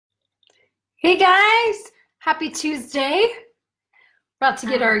Hey guys, happy Tuesday. About to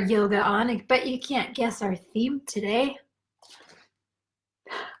get our yoga on. I bet you can't guess our theme today.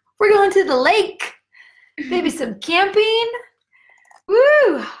 We're going to the lake. Maybe some camping.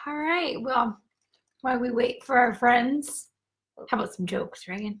 Woo! All right, well, while we wait for our friends, how about some jokes,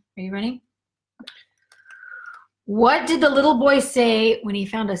 Reagan? Are you ready? What did the little boy say when he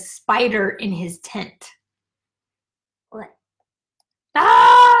found a spider in his tent? What?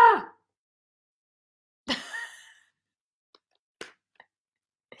 Ah!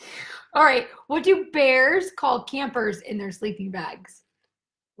 All right, what do bears call campers in their sleeping bags?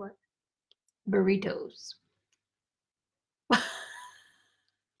 What? Burritos.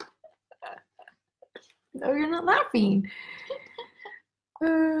 No, you're not laughing.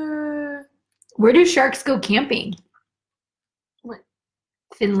 Where do sharks go camping? What?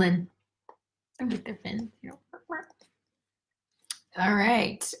 Finland. I get their fins. All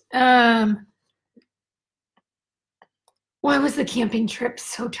right. Why was the camping trip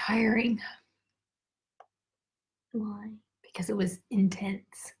so tiring? Why? Because it was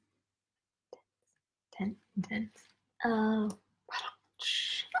intense. Intense. Oh.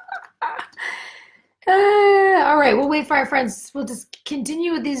 All right, we'll wait for our friends. We'll just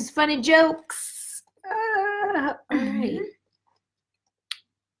continue with these funny jokes. All right.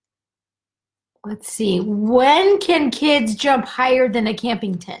 Let's see. When can kids jump higher than a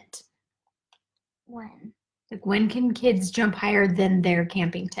camping tent? When? Like, when can kids jump higher than their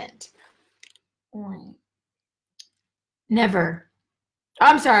camping tent? When? Never.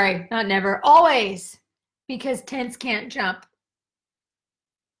 I'm sorry, not never. Always. Because tents can't jump.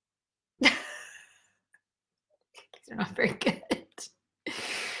 These are not very good.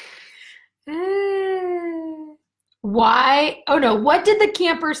 Why? Oh no, what did the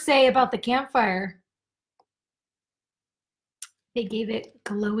campers say about the campfire? They gave it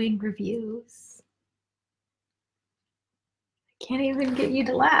glowing reviews. I can't even get you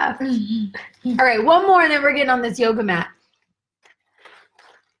to laugh. All right, one more and then we're getting on this yoga mat.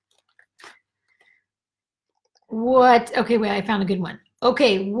 What? Okay, wait, I found a good one.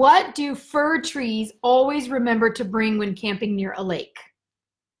 Okay, what do fir trees always remember to bring when camping near a lake?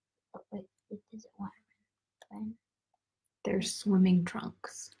 Wait, it doesn't want to run. Their swimming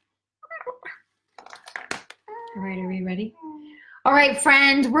trunks. All right, are we ready? All right,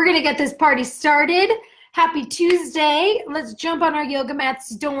 friends, we're going to get this party started. Happy Tuesday. Let's jump on our yoga mats.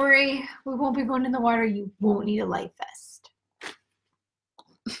 Don't worry, we won't be going in the water. You won't need a life vest.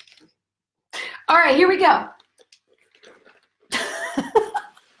 All right, here we go.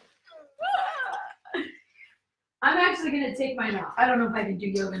 I'm actually going to take mine off. I don't know if I can do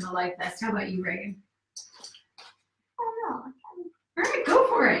yoga in a life vest. How about you, Reagan? I don't know. All right, go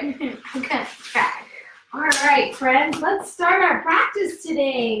for it. I'm gonna try. All right, friends, let's start our practice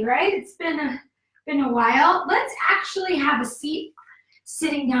today, right? It's been a while. Let's actually have a seat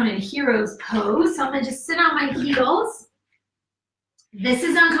sitting down in hero's pose. So I'm going to just sit on my heels. This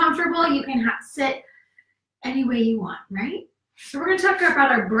is uncomfortable. You can sit any way you want, right? So we're going to talk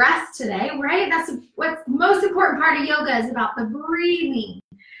about our breath today, right? That's what's the most important part of yoga is about the breathing.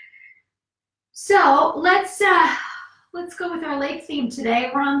 So let's go with our lake theme today.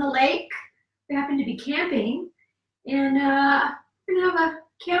 We're on the lake. We happen to be camping, and we're going to have a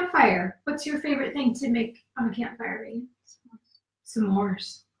campfire. What's your favorite thing to make on a campfire, Reagan?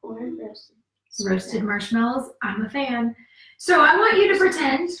 S'mores. Or roasted. Roasted marshmallows. I'm a fan. So I want you to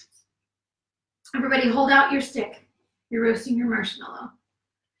pretend, everybody hold out your stick. You're roasting your marshmallow.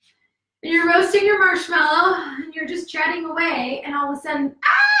 And you're roasting your marshmallow, and you're just chatting away, and all of a sudden,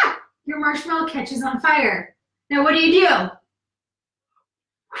 your marshmallow catches on fire. Now what do?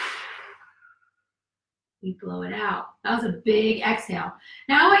 You blow it out. That was a big exhale.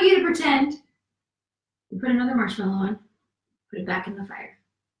 Now I want you to pretend you put another marshmallow on, put it back in the fire.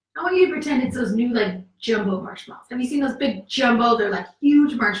 I want you to pretend it's those new like jumbo marshmallows. Have you seen those big jumbo? They're like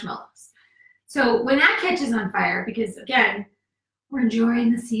huge marshmallows. So when that catches on fire, because again, we're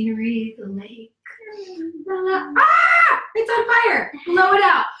enjoying the scenery, the lake. It's on fire. Blow it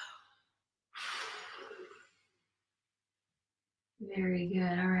out. Very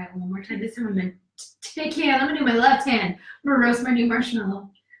good. All right, one more time. This time I'm going to take hand. I'm going to do my left hand. I'm going to roast my new marshmallow.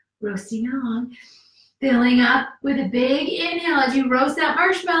 Roasting along. Filling up with a big inhale as you roast that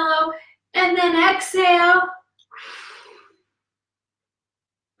marshmallow. And then exhale.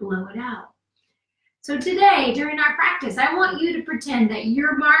 Blow it out. So today, during our practice, I want you to pretend that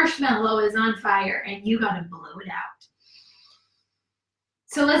your marshmallow is on fire and you got to blow it out.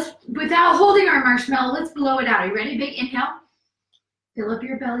 So let's, without holding our marshmallow, let's blow it out. Are you ready? Big inhale. Fill up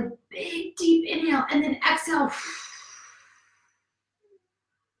your belly. Big, deep inhale. And then exhale.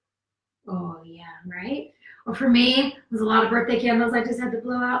 Oh, Oh, yeah, right? Or for me, there's a lot of birthday candles I just had to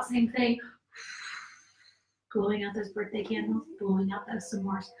blow out. Same thing. Blowing out those birthday candles, blowing out those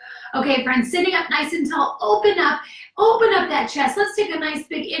s'mores. Okay, friends, sitting up nice and tall. Open up that chest. Let's take a nice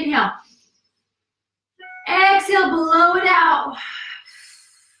big inhale. Exhale, blow it out.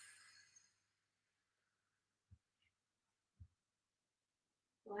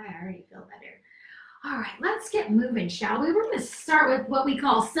 Boy, I already feel better. All right, let's get moving, shall we? We're going to start with what we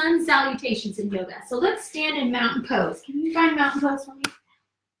call sun salutations in yoga. So let's stand in mountain pose. Can you find mountain pose for me?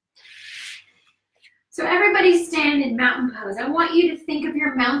 So everybody stand in mountain pose. I want you to think of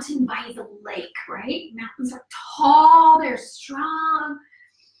your mountain by the lake, right? Mountains are tall, they're strong,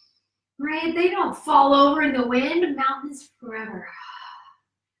 right? They don't fall over in the wind. Mountains forever.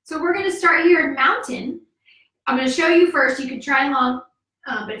 So we're going to start here in mountain. I'm going to show you first. You can try along,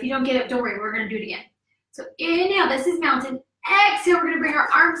 but if you don't get it, don't worry. We're going to do it again. So inhale, this is mountain. Exhale, we're going to bring our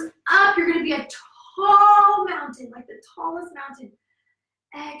arms up. You're going to be a tall mountain, like the tallest mountain.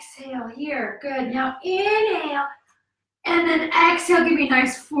 Exhale here. Good. Now inhale. And then exhale. Give me a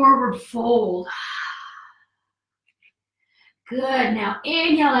nice forward fold. Good. Now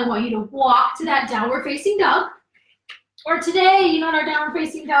inhale. I want you to walk to that downward facing dog. Or today, you know what our downward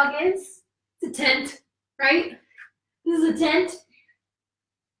facing dog is? It's a tent, right? This is a tent.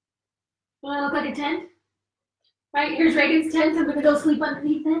 Do I look like a tent? Right? Here's Reagan's tent. I'm going to go sleep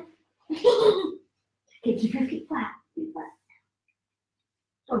underneath it. Okay, keep your feet flat. Feet flat.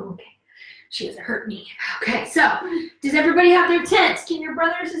 Oh, okay. She doesn't hurt me. Okay, so does everybody have their tent? Can your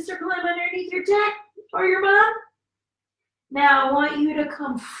brother or sister climb underneath your tent? Or your mom? Now I want you to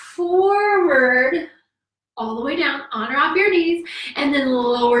come forward all the way down, on or off your knees, and then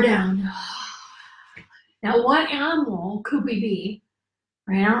lower down. Now what animal could we be?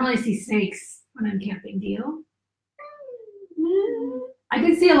 Right, I don't really see snakes when I'm camping, do you? I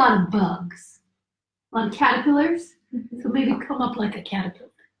can see a lot of bugs. A lot of caterpillars. So maybe come up like a caterpillar.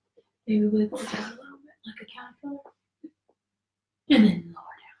 Maybe wiggle down a little bit like a caterpillar. And then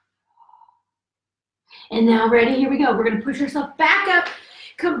lower down. And now ready, here we go. We're going to push ourselves back up.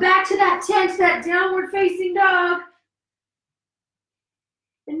 Come back to that tent, that downward facing dog.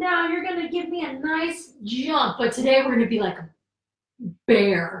 And now you're going to give me a nice jump. But today we're going to be like a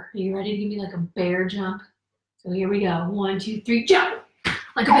bear. Are you ready to give me like a bear jump? So here we go. 1, 2, 3, jump.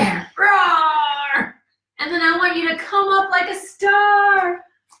 Like a bear. Roar! And then I want you to come up like a star.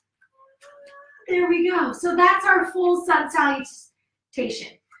 There we go. So that's our full sun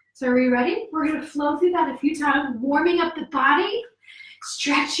salutation. So are we ready? We're going to flow through that a few times, warming up the body,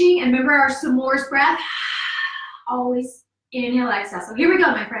 stretching, and remember our s'mores breath. Always inhale, exhale. So here we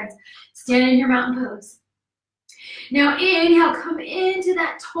go, my friends. Stand in your mountain pose. Now inhale, come into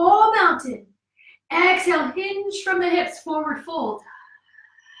that tall mountain. Exhale, hinge from the hips, forward fold.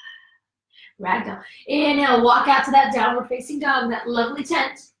 Ragdoll. Inhale, walk out to that downward facing dog, that lovely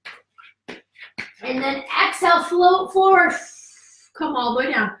tent. And then exhale, float forward. Come all the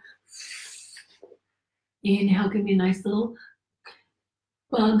way down. Inhale, give me a nice little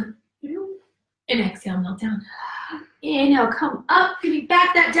bug. And exhale, melt down. Inhale, come up, give me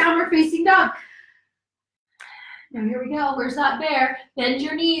back that downward facing dog. Now here we go. Where's that bear? Bend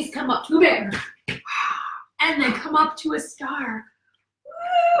your knees, come up to a bear. And then come up to a star.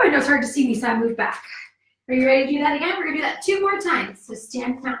 Woo, I know it's hard to see me, so I move back. Are you ready to do that again? We're going to do that 2 more times. So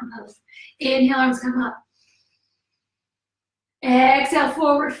stand mountain pose. Inhale, arms come up. Exhale,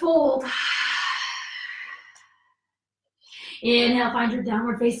 forward fold. Inhale, find your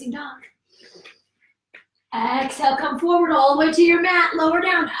downward facing dog. Exhale, come forward all the way to your mat. Lower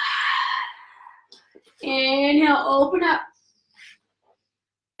down. Inhale, open up.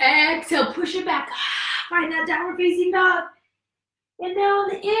 Exhale, push it back. Find that downward facing dog. And now on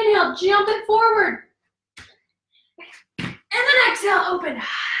the inhale, jump it forward. And then exhale, open.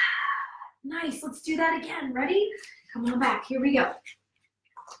 Nice, let's do that again. Ready? Come on back, here we go.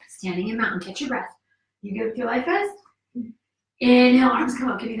 Standing in mountain, catch your breath. You good with your life vest? Inhale, arms come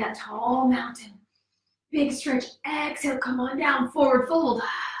up, give me that tall mountain. Big stretch, exhale, come on down, forward fold.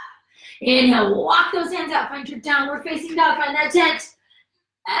 Inhale, walk those hands out, find your downward facing dog, find that tent.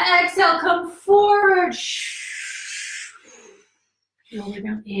 Exhale, come forward. Lower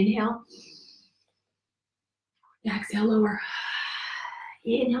down, inhale. Exhale, lower.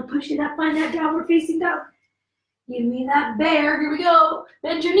 Inhale, push it up, find that downward facing dog. Give me that bear, here we go.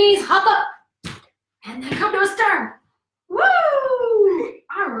 Bend your knees, hop up. And then come to a star. Woo!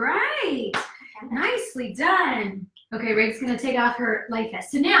 All right, nicely done. Okay, Rig's gonna take off her life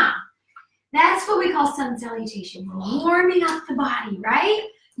vest. So now, that's what we call sun salutation. We're warming up the body, right?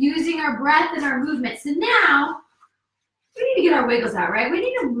 Using our breath and our movement. So now, we need to get our wiggles out, right? We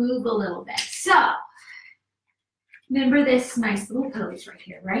need to move a little bit. So, remember this nice little pose right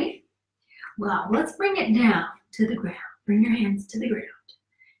here, right? Well, let's bring it down to the ground. Bring your hands to the ground.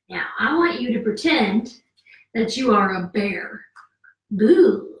 Now, I want you to pretend that you are a bear.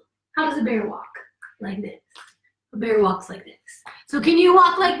 Boo! How does a bear walk? Like this. A bear walks like this. So can you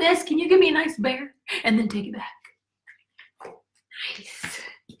walk like this? Can you give me a nice bear? And then take it back. Nice.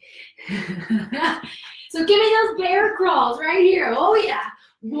 So give me those bear crawls right here. Oh yeah.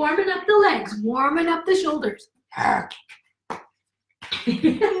 Warming up the legs. Warming up the shoulders. Walk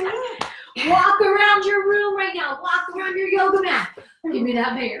around your room right now. Walk around your yoga mat. Give me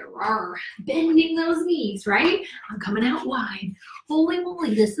that bear. Rawr. Bending those knees, right? I'm coming out wide. Holy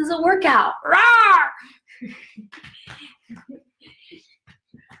moly, this is a workout. Rawr.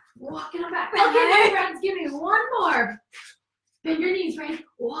 Walking them back. Okay, my friends, give me one more. Bend your knees, right?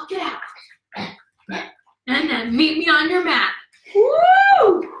 Walk it out. And then meet me on your mat.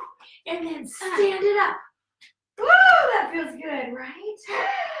 Woo! And then stand it up. Woo! That feels good, right?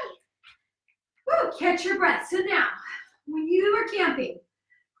 Woo! Catch your breath. So now, when you are camping,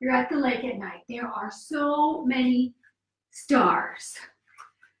 you're at the lake at night, there are so many stars.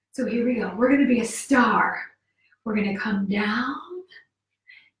 So here we go. We're going to be a star. We're going to come down,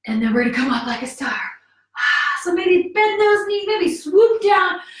 and then we're going to come up like a star. So maybe bend those knees, maybe swoop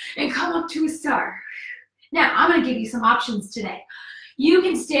down and come up to a star. Now, I'm going to give you some options today. You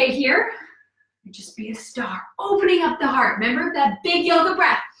can stay here and just be a star, opening up the heart. Remember that big yoga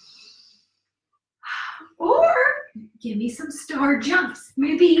breath. Or give me some star jumps.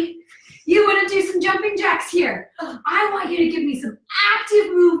 Maybe you want to do some jumping jacks here. I want you to give me some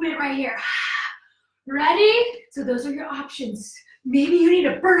active movement right here. Ready? So those are your options. Maybe you need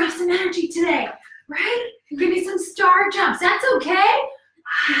to burn off some energy today, right? Give me some star jumps. That's okay.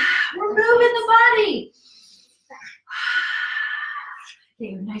 We're moving the body.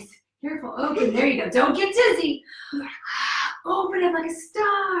 Okay, nice, careful. Open. There you go. Don't get dizzy. Open up like a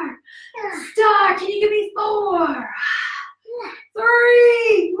star. Star. Can you give me 4?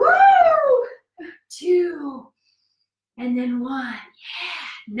 3. Woo! 2. And then 1. Yeah.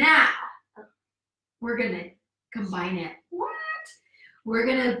 Now we're gonna combine it. What? We're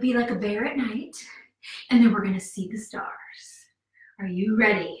gonna be like a bear at night, and then we're gonna see the stars. Are you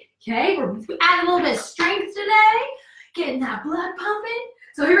ready? Okay, we're adding a little bit of strength today, getting that blood pumping.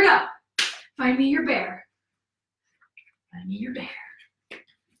 So here we go. Find me your bear. Find me your bear.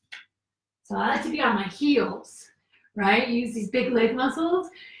 So I like to be on my heels, right? Use these big leg muscles.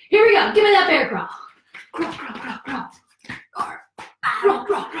 Here we go. Give me that bear crawl. Crawl, crawl, crawl, crawl. Crawl,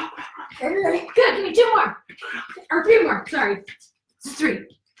 crawl, crawl, crawl. Good. Give me 2 more. Or 3 more. Sorry. Just 3.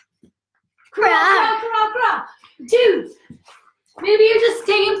 Crawl, crawl, crawl, crawl. 2. Maybe you just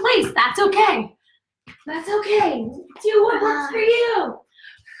stay in place. That's okay. That's okay. Do what works for you.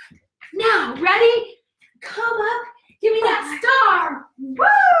 Now, ready? Come up. Give me that star.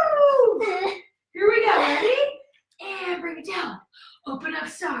 Woo! Here we go. Ready? And bring it down. Open up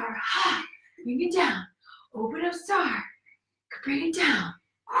star. Bring it down. Open up star. Bring it down.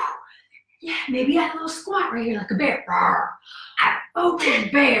 Yeah, maybe add a little squat right here like a bear. Open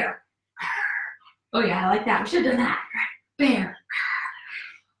bear. Oh yeah, I like that. We should have done that. Bear.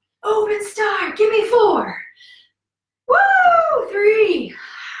 Open star. Give me 4. Woo! 3.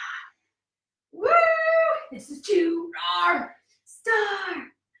 Woo! This is 2. Star.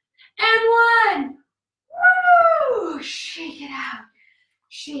 And 1. Woo! Shake it out.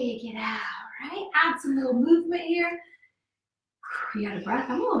 Shake it out, right? Add some little movement here. You out of breath?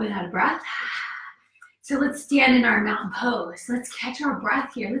 I'm a little bit out of breath. So let's stand in our mountain pose. Let's catch our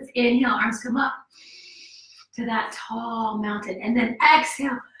breath here. Let's inhale, arms come up to that tall mountain. And then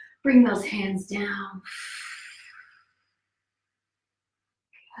exhale, bring those hands down.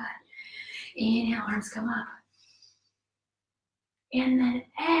 Good. Inhale, arms come up. And then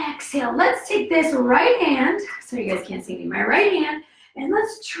exhale. Let's take this right hand, so you guys can't see me, my right hand, and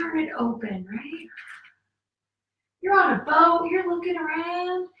let's turn it open, right? You're on a boat, you're looking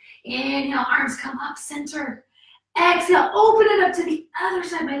around. Inhale, arms come up, center. Exhale, open it up to the other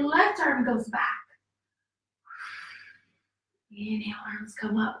side. My left arm goes back. Inhale, arms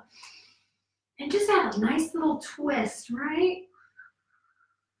come up. And just have a nice little twist, right?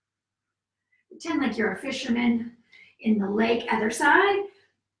 Pretend like you're a fisherman in the lake, other side.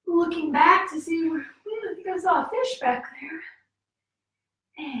 Looking back to see where, I think I saw a fish back there.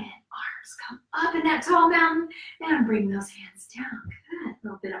 And arms come up in that tall mountain and bring those hands down. Good. A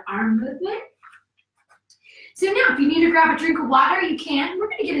little bit of arm movement. So now, if you need to grab a drink of water, you can. We're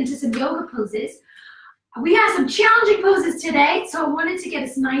going to get into some yoga poses. We have some challenging poses today, so I wanted to get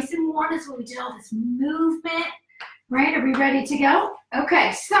us nice and warm. That's why we did all this movement. Right? Are we ready to go?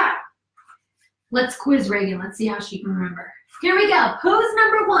 Okay, so Let's quiz Reagan. Let's see how she can remember. Here we go. Pose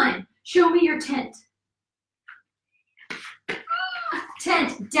number 1. Show me your tent.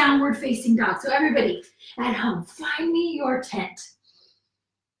 Tent, downward facing dog. So everybody at home, find me your tent.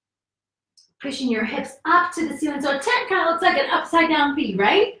 Pushing your hips up to the ceiling. So a tent kind of looks like an upside down V,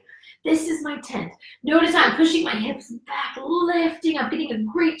 right? This is my tent. Notice I'm pushing my hips back, lifting up, getting a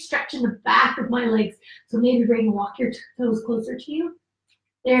great stretch in the back of my legs. So maybe Reagan, walk your toes closer to you.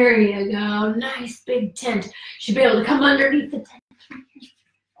 There you go. Nice big tent. Should be able to come underneath the tent.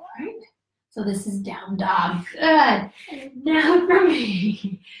 All right. So this is down dog. Good. Now from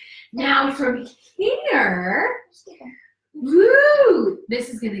here. Woo! This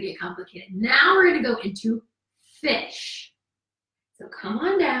is going to get complicated. Now we're going to go into fish. So come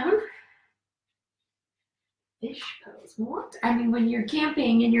on down. Fish pose. What? I mean, when you're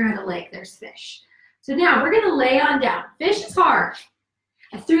camping and you're at a lake, there's fish. So now we're going to lay on down. Fish is hard.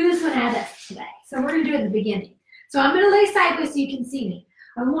 I threw this one at us today. So we're going to do it at the beginning. So I'm going to lay sideways so you can see me.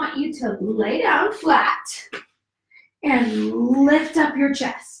 I want you to lay down flat and lift up your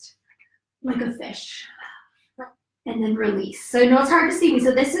chest like a fish. And then release. So I know it's hard to see me.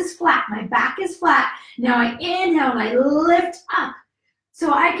 So this is flat. My back is flat. Now I inhale and I lift up.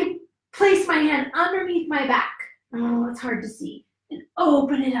 So I can place my hand underneath my back. Oh, it's hard to see. And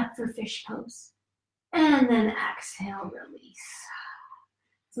open it up for fish pose. And then exhale, release.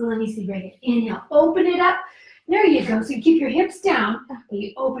 So let me see, Reagan. Inhale, open it up. There you go. So you keep your hips down, but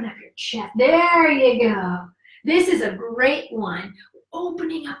you open up your chest. There you go. This is a great one.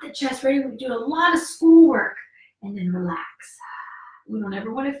 Opening up the chest, ready? We're doing a lot of schoolwork. And then relax. We don't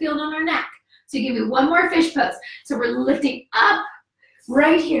ever want to feel it on our neck. So give me one more fish pose. So we're lifting up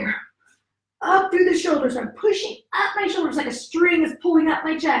right here. Up through the shoulders. I'm pushing up my shoulders like a string is pulling up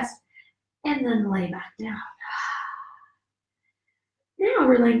my chest. And then lay back down. Now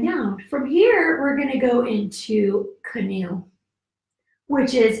we're laying down. From here, we're going to go into canoe,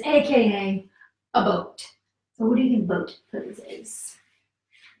 which is AKA a boat. So what do you think boat pose is?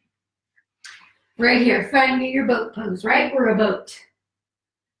 Right here, find me your boat pose, right? We're a boat.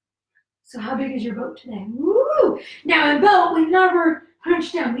 So how big is your boat today? Woo! Now in boat, we never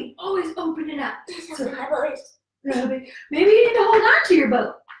hunch down. We always open it up. So my boat is maybe you need to hold on to your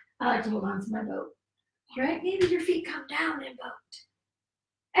boat. I like to hold on to my boat. Right? Maybe your feet come down in boat.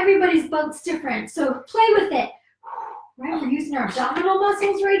 Everybody's boat's different, so play with it. Right? We're using our abdominal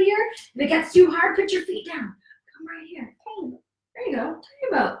muscles right here. If it gets too hard, put your feet down. Come right here. There you go.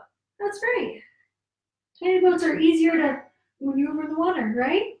 Tiny boat. That's great. Tiny boats are easier to maneuver in the water,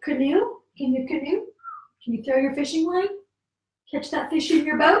 right? Canoe? Can you canoe? Can you throw your fishing line? Catch that fish in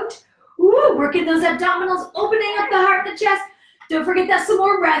your boat? Ooh, working those abdominals, opening up the heart, the chest. Don't forget that some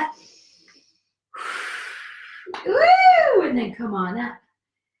more breath. Ooh, and then come on up.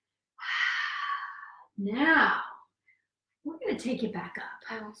 Now, we're going to take it back up.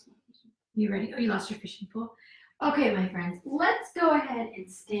 You ready? Oh, you lost your fishing pole? Okay, my friends, let's go ahead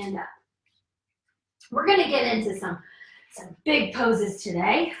and stand up. We're going to get into some big poses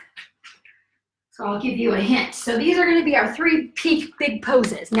today. So I'll give you a hint. So these are going to be our 3 peak big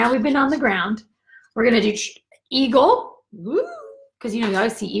poses. Now we've been on the ground. We're going to do eagle, because you know you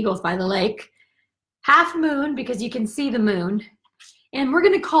always see eagles by the lake. Half moon, because you can see the moon. And we're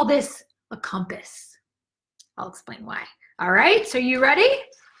going to call this a compass. I'll explain why. All right, so you ready?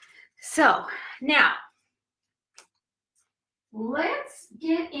 So now, let's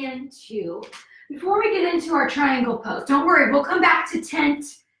get into, before we get into our triangle pose, don't worry, we'll come back to tent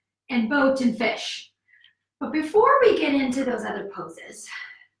and boat and fish. But before we get into those other poses,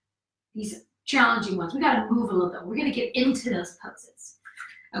 these challenging ones, we gotta move a little bit. We're gonna get into those poses,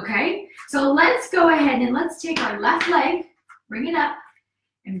 okay? So let's go ahead and let's take our left leg, bring it up,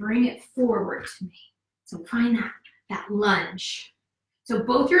 and bring it forward to me. So find that lunge. So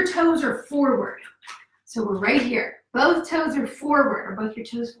both your toes are forward. So we're right here. Both toes are forward. Are both your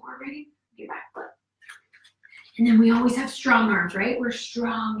toes forward? Ready? Your back foot. And then we always have strong arms, right? We're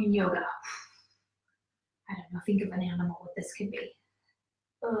strong in yoga. I don't know. Think of an animal what this could be.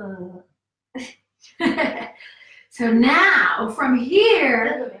 So now from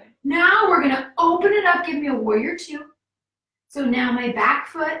here, now we're going to open it up. Give me a warrior 2. So now my back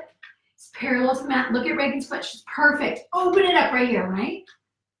foot is parallel to the mat. Look at Reagan's foot. She's perfect. Open it up right here, right?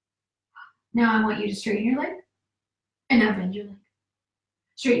 Now I want you to straighten your leg and now bend your leg.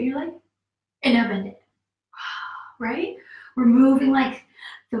 Straighten your leg and now bend it. Right? We're moving like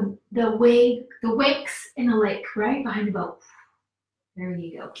the wakes in a lake, right? Behind the boat. There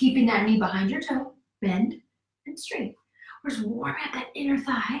you go. Keeping that knee behind your toe. Bend and straight. We're just warming up that inner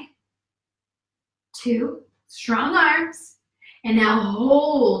thigh. 2. Strong arms. And now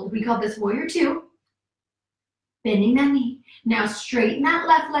hold. We call this warrior two. Bending that knee. Now straighten that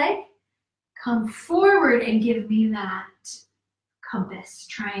left leg. Come forward and give me that compass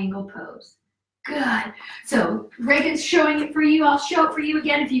triangle pose. Good. So Reagan's showing it for you. I'll show it for you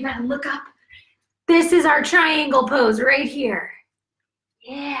again if you gotta look up. This is our triangle pose right here.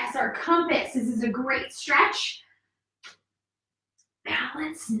 Yes, our compass. This is a great stretch.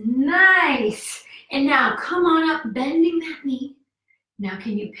 Balance, nice. And now come on up, bending that knee. Now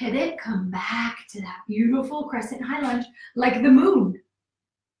can you pivot? Come back to that beautiful crescent high lunge like the moon.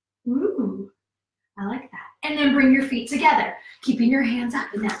 Ooh, I like that. And then bring your feet together, keeping your hands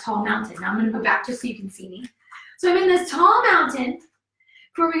up in that tall mountain. Now I'm gonna go back just so you can see me. So I'm in this tall mountain.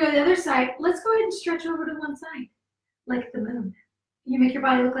 Before we go to the other side, let's go ahead and stretch over to one side, like the moon. You make your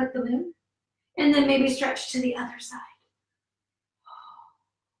body look like the moon. And then maybe stretch to the other side.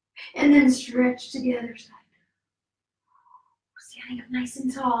 And then stretch to the other side. Standing up nice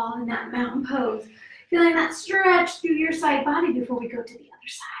and tall in that mountain pose. Feeling that stretch through your side body before we go to the other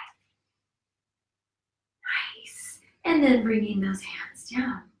side. Nice. And then bringing those hands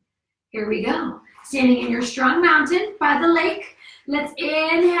down. Here we go. Standing in your strong mountain by the lake. Let's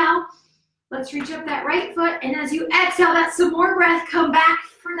inhale. Let's reach up that right foot. And as you exhale, that's some more breath. Come back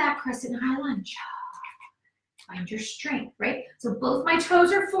for that crescent high lunge. Find your strength, right? So both my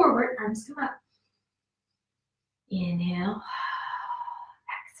toes are forward. Arms come up. Inhale.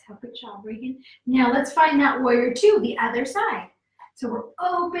 Exhale. Good job, Reagan. Now let's find that warrior two, the other side. So we're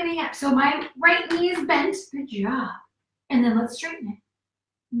opening up. So my right knee is bent. Good job. And then let's straighten it.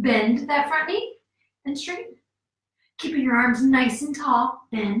 Bend that front knee and straighten. Keeping your arms nice and tall.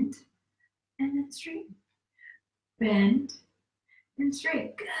 Bend and then straighten. Bend and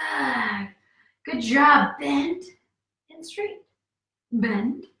straight. Good. Good job. Bend and straight.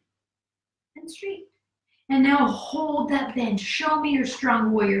 Bend and straight. And now hold that bend. Show me your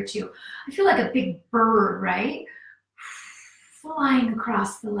strong warrior two. I feel like a big bird, right? Flying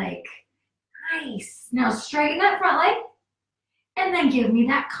across the lake. Nice. Now straighten that front leg and then give me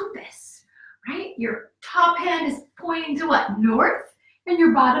that compass, right? Your top hand is pointing to what? North. And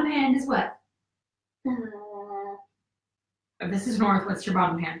your bottom hand is what? If this is north, what's your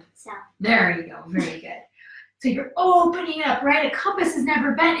bottom hand? South. There you go. Very good. So you're opening up, right? A compass is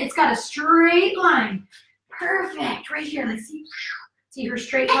never bent. It's got a straight line. Perfect. Right here. Let's see. See her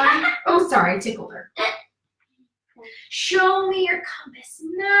straight line? Oh, sorry. I tickled her. Show me your compass.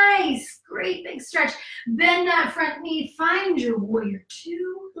 Nice. Great big stretch. Bend that front knee. Find your warrior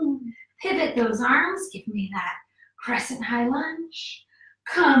two. Pivot those arms. Give me that crescent high lunge.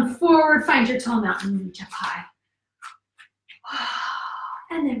 Come forward. Find your tall mountain. Reach up high.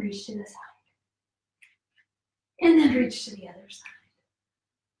 And then reach to the side. And then reach to the other side.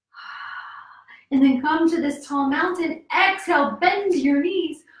 And then come to this tall mountain. Exhale, bend your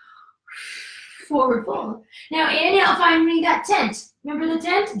knees. Forward fold. Now inhale, find me that tent. Remember the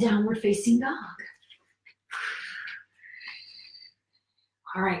tent? Downward facing dog.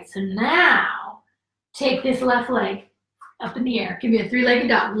 All right, so now take this left leg up in the air. Give me a three-legged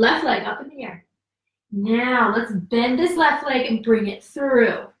dog. Left leg up in the air. Now let's bend this left leg and bring it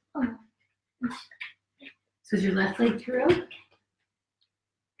through. So is your left leg through?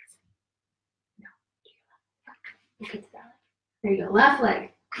 There you go, left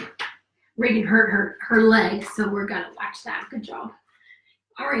leg. Reagan hurt her leg, so we're gonna watch that. Good job.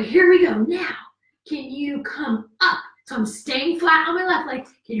 All right, here we go. Now, can you come up? So I'm staying flat on my left leg.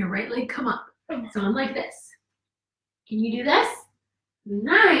 Can your right leg come up? So I'm like this. Can you do this?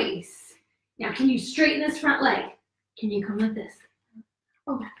 Nice. Now, can you straighten this front leg? Can you come like this?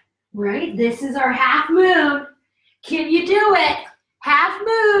 Oh, right. This is our half moon. Can you do it? Half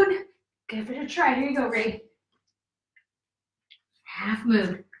moon. Give it a try. Here you go, Ray. Half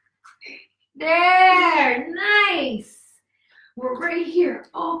moon. There. Nice. We're right here,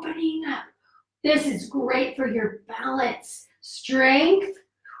 opening up. This is great for your balance, strength.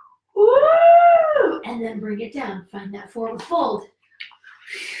 Woo! And then bring it down. Find that forward fold.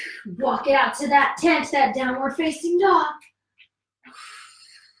 Walk it out to that tent, that downward facing dog.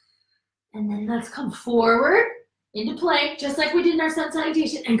 And then let's come forward into plank, just like we did in our sun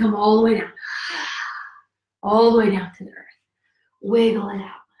salutation, and come all the way down. All the way down to the earth. Wiggle it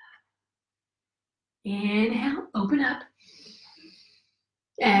out. Inhale, open up.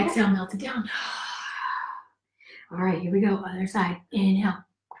 Exhale, melt it down. All right, here we go. Other side. Inhale.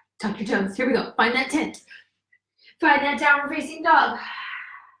 Tuck your toes. Here we go. Find that tent. Find that downward facing dog.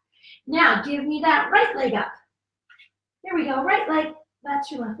 Now, give me that right leg up. There we go. Right leg.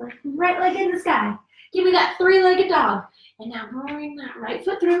 That's your left leg. Right leg in the sky. Give me that three-legged dog. And now bring that right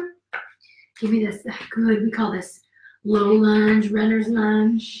foot through. Give me this. Good. We call this Low lunge, runner's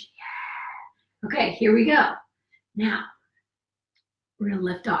lunge. Yeah. Okay, here we go. Now, we're gonna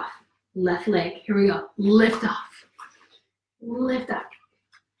lift off. Left leg, here we go. Lift off. Lift up.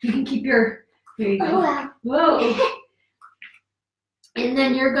 You can keep your, here you go. Oh, wow. Whoa. And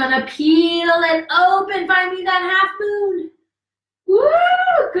then you're gonna peel it open. Find me that half moon.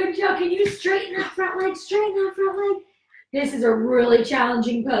 Woo! Good job. Can you straighten that front leg? Straighten that front leg. This is a really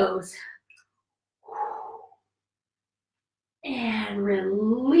challenging pose. And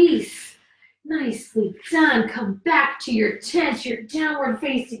release. Nicely done. Come back to your tent, your downward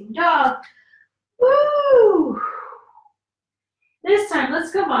facing dog. Woo! This time,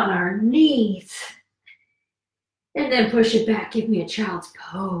 let's come on our knees. And then push it back. Give me a child's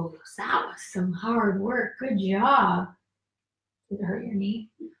pose. That was some hard work. Good job. Did it hurt your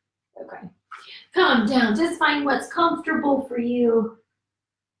knee? Okay. Calm down. Just find what's comfortable for you.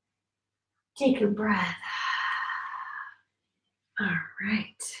 Take a breath. All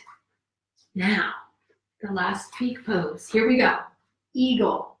right. Now, the last peak pose. Here we go.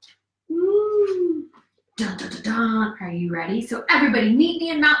 Eagle. Woo. Dun, dun, dun, dun. Are you ready? So everybody meet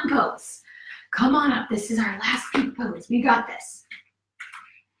me in mountain pose. Come on up. This is our last peak pose. We got this.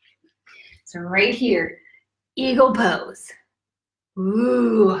 So right here, eagle pose.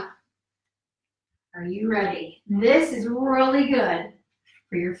 Ooh. Are you ready? This is really good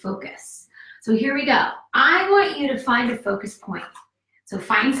for your focus. So here we go. I want you to find a focus point. So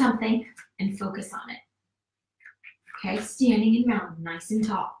find something and focus on it. Okay, standing in mountain, nice and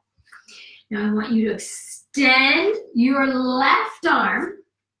tall. Now I want you to extend your left arm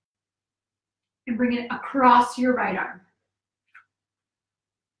and bring it across your right arm.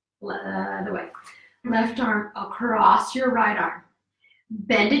 The way. Left arm across your right arm.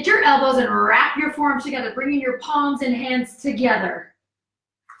 Bend at your elbows and wrap your forearms together, bringing your palms and hands together.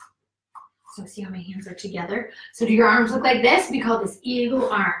 So see how my hands are together? So do your arms look like this? We call this eagle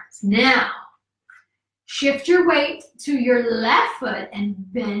arms. Now, shift your weight to your left foot and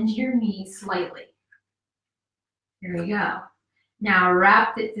bend your knees slightly. Here we go. Now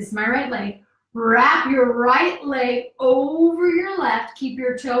wrap it, this is my right leg. Wrap your right leg over your left. Keep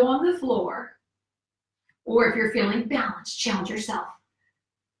your toe on the floor. Or if you're feeling balanced, challenge yourself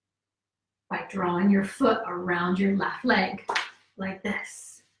by drawing your foot around your left leg like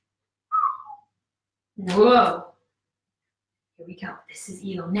this. Whoa. Here we go. This is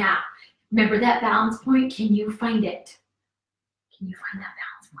eagle. Now, remember that balance point? Can you find it? Can you find that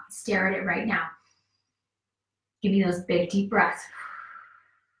balance point? Stare at it right now. Give me those big, deep breaths.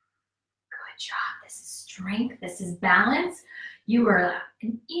 Good job. This is strength. This is balance. You are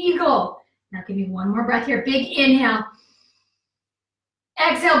an eagle. Now give me one more breath here. Big inhale.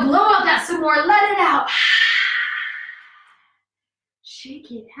 Exhale, blow out that some more. Let it out.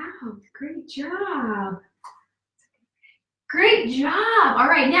 Shake it out. Great job. Great job. All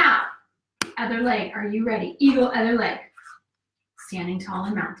right, now, other leg. Are you ready? Eagle, other leg. Standing tall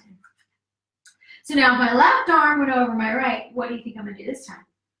in mountain. So now if my left arm went over my right, what do you think I'm going to do this time?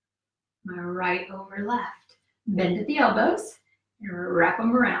 My right over left. Bend at the elbows and wrap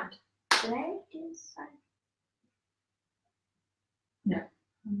them around. Did I do this side? No.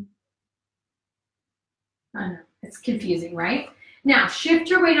 I know. It's confusing, right? Now, shift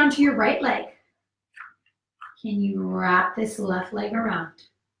your weight onto your right leg. Can you wrap this left leg around?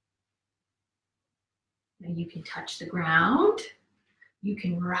 Now you can touch the ground. You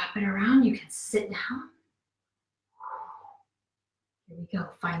can wrap it around. You can sit down. Here we go.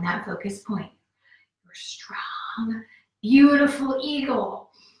 Find that focus point. You're strong, beautiful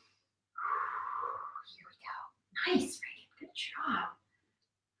eagle. Here we go. Nice, Reagan. Good job.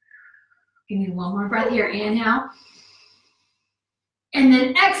 Give me one more breath here. Inhale. And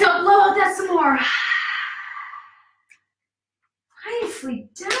then exhale. Blow out that some more. Nicely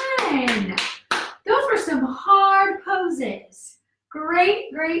done. Those were some hard poses.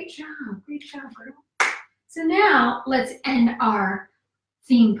 Great, great job. Great job, girl. So now let's end our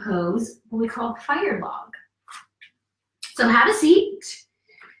theme pose, what we call fire log. So have a seat.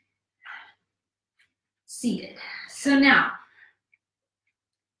 Seated. So now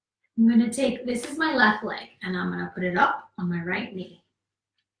I'm going to take, this is my left leg, and I'm going to put it up on my right knee.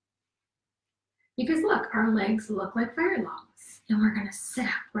 Because look, our legs look like fire logs. And we're going to sit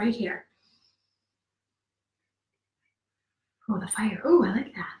up right here. Oh, the fire. Oh, I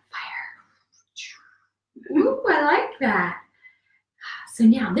like that. Fire. Ooh, I like that. So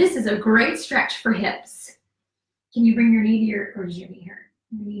now this is a great stretch for hips. Can you bring your knee to your, or does your knee hurt?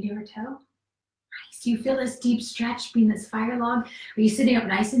 Your knee to your toe? Nice. Do you feel this deep stretch being this fire log? Are you sitting up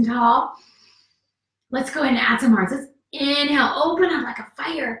nice and tall? Let's go ahead and add some arms. Let's inhale, open up like a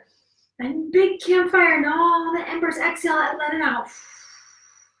fire. And big campfire and all the embers. Exhale and let it out.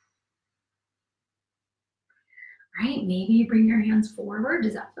 Right, maybe you bring your hands forward.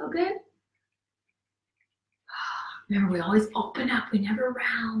 Does that feel good? Remember, we always open up. We never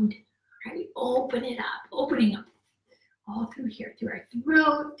round. Right, we open it up, opening up all through here, through our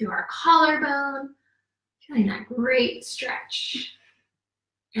throat, through our collarbone. Feeling that great stretch.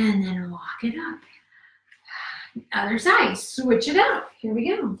 And then walk it up. Other side, switch it out. Here we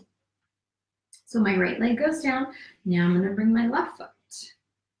go. So my right leg goes down. Now I'm going to bring my left foot.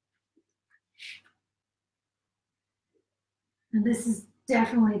 And this is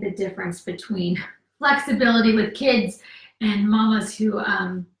definitely the difference between flexibility with kids and mamas who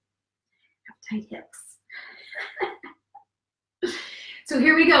have tight hips. So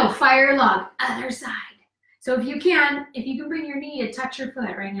here we go, fire log, other side. So if you can bring your knee to touch your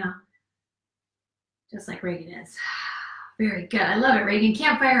foot right now. Just like Reagan is. Very good, I love it, Reagan.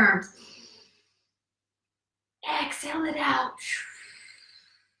 Campfire arms. Exhale it out.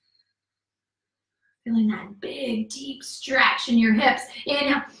 Feeling that big, deep stretch in your hips.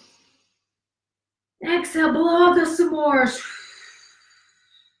 Inhale. Exhale, blow this some more.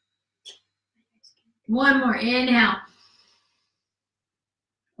 One more, inhale.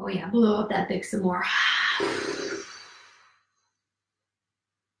 Oh yeah, blow up that big some more.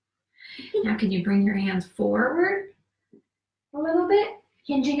 Now can you bring your hands forward a little bit?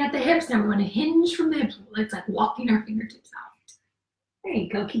 Hinging at the hips. Now we're going to hinge from the hips. It's like walking our fingertips out. There you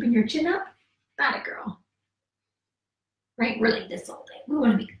go, keeping your chin up. Got it, girl. Right, we're like this all day. We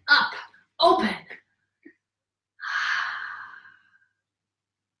want to be up, open.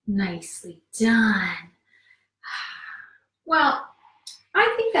 Nicely done. Well,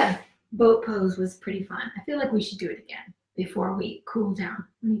 I think that boat pose was pretty fun. I feel like we should do it again before we cool down.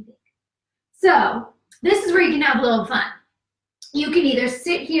 What do you think? So this is where you can have a little fun. You can either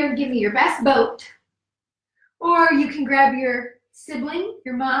sit here and give me your best boat, or you can grab your sibling,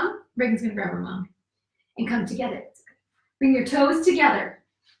 your mom. Reagan's gonna grab her mom, and come together. Bring your toes together,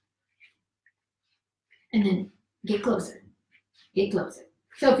 and then get closer. Get closer.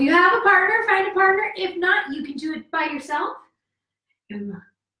 So if you have a partner, find a partner. If not, you can do it by yourself. And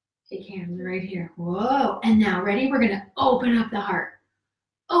take hands right here. Whoa. And now, ready? We're going to open up the heart.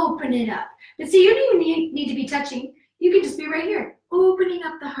 Open it up. But see, you don't even need to be touching. You can just be right here. Opening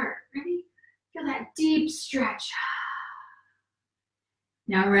up the heart. Ready? Feel that deep stretch.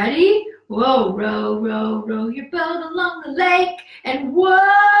 Now, ready? Whoa. Row, row, row your boat along the lake. And whoa.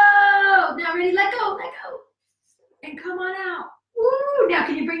 Now, ready? Let go. Let go. And come on out. Woo! Now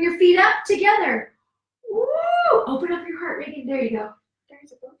can you bring your feet up together? Woo! Open up your heart, Reagan. There you go.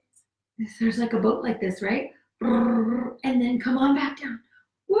 There's a boat. There's like a boat like this, right? And then come on back down.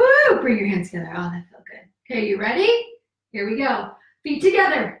 Woo! Bring your hands together. Oh, that felt good. Okay, you ready? Here we go. Feet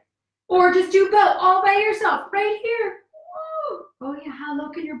together. Or just do boat all by yourself. Right here. Woo! Oh yeah, how low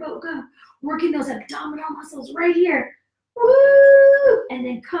can your boat go? Working those abdominal muscles right here. Woo! And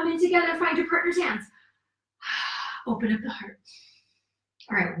then come in together. Find your partner's hands. Open up the heart.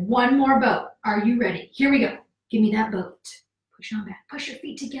 All right, one more boat. Are you ready? Here we go. Give me that boat. Push on back. Push your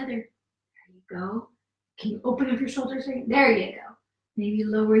feet together. There you go. Can you open up your shoulders? There you go. Maybe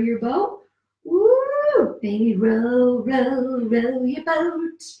lower your boat. Woo! Baby, row, row, row your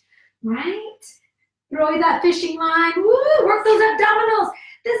boat. Right? Throw that fishing line. Woo! Work those abdominals.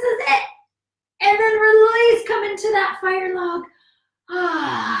 This is it. And then release. Come into that fire log.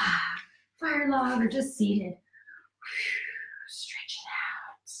 Ah, fire log or just seated. Stretch it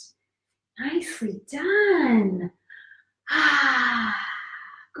out. Nicely done. Ah,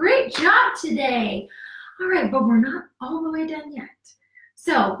 great job today. All right, but we're not all the way done yet.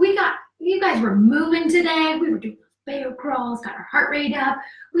 So you guys were moving today. We were doing bear crawls, got our heart rate up.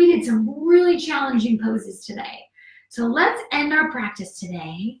 We did some really challenging poses today. So let's end our practice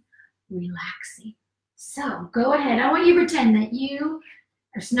today relaxing. So go ahead. I want you to pretend that you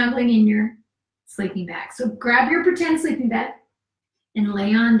are snuggling in your sleeping bag. So grab your pretend sleeping bag and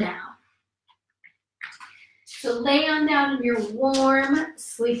lay on down. So lay on down in your warm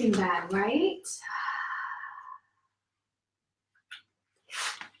sleeping bag, right?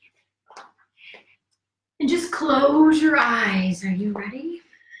 And just close your eyes. Are you ready?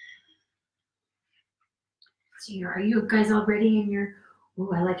 So are you guys all ready in your,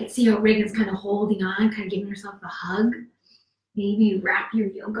 oh, I like it. See how Reagan's kind of holding on, kind of giving herself a hug. Maybe you wrap your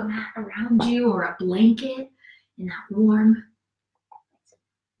yoga mat around you or a blanket in that warm.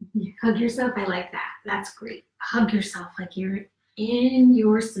 You hug yourself. I like that. That's great. Hug yourself like you're in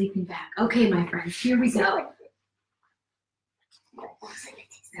your sleeping bag. Okay, my friends, here we go.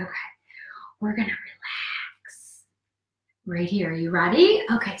 Okay, we're going to relax. Right here. Are you ready?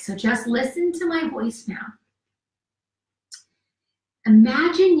 Okay, so just listen to my voice now.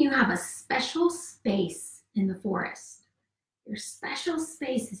 Imagine you have a special space in the forest. Your special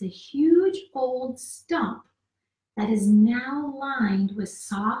space is a huge old stump that is now lined with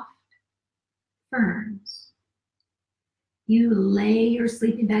soft ferns. You lay your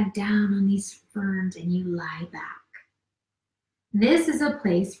sleeping bag down on these ferns and you lie back. This is a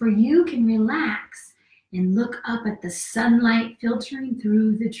place where you can relax and look up at the sunlight filtering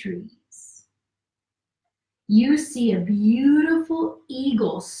through the trees. You see a beautiful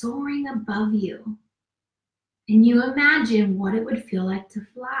eagle soaring above you, and you imagine what it would feel like to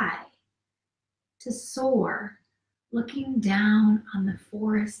fly, to soar, looking down on the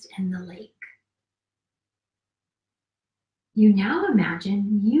forest and the lake. You now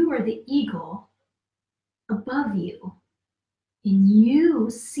imagine you are the eagle above you, and you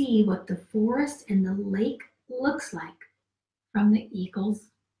see what the forest and the lake looks like from the eagle's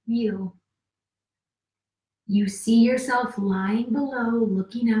view. You see yourself lying below,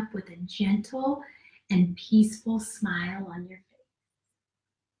 looking up with a gentle and peaceful smile on your face.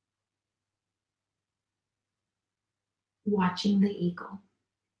 Watching the eagle.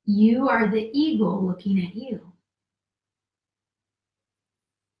 You are the eagle looking at you.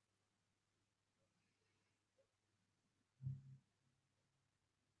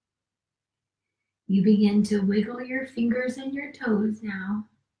 You begin to wiggle your fingers and your toes now.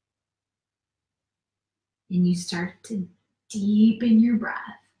 And you start to deepen your breath.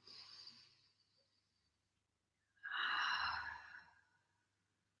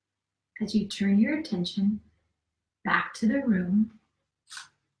 As you turn your attention back to the room,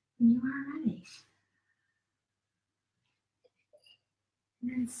 and you are ready.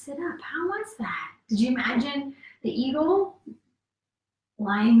 And then sit up. How was that? Did you imagine the eagle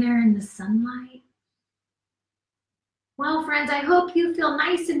lying there in the sunlight? Well, friends, I hope you feel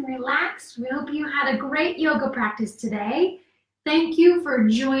nice and relaxed. We hope you had a great yoga practice today. Thank you for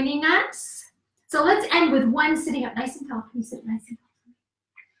joining us. So let's end with one sitting up nice and tall. Can you sit nice and tall?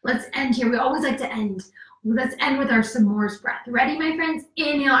 Let's end here. We always like to end. Let's end with our s'mores breath. Ready, my friends?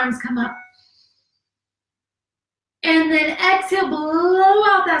 Inhale, arms come up. And then exhale, blow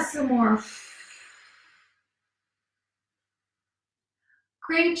out that some more.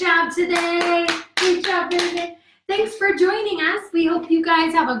 Great job today. Great job, David. Thanks for joining us. We hope you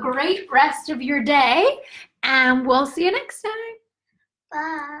guys have a great rest of your day, and we'll see you next time.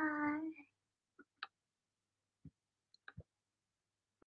 Bye.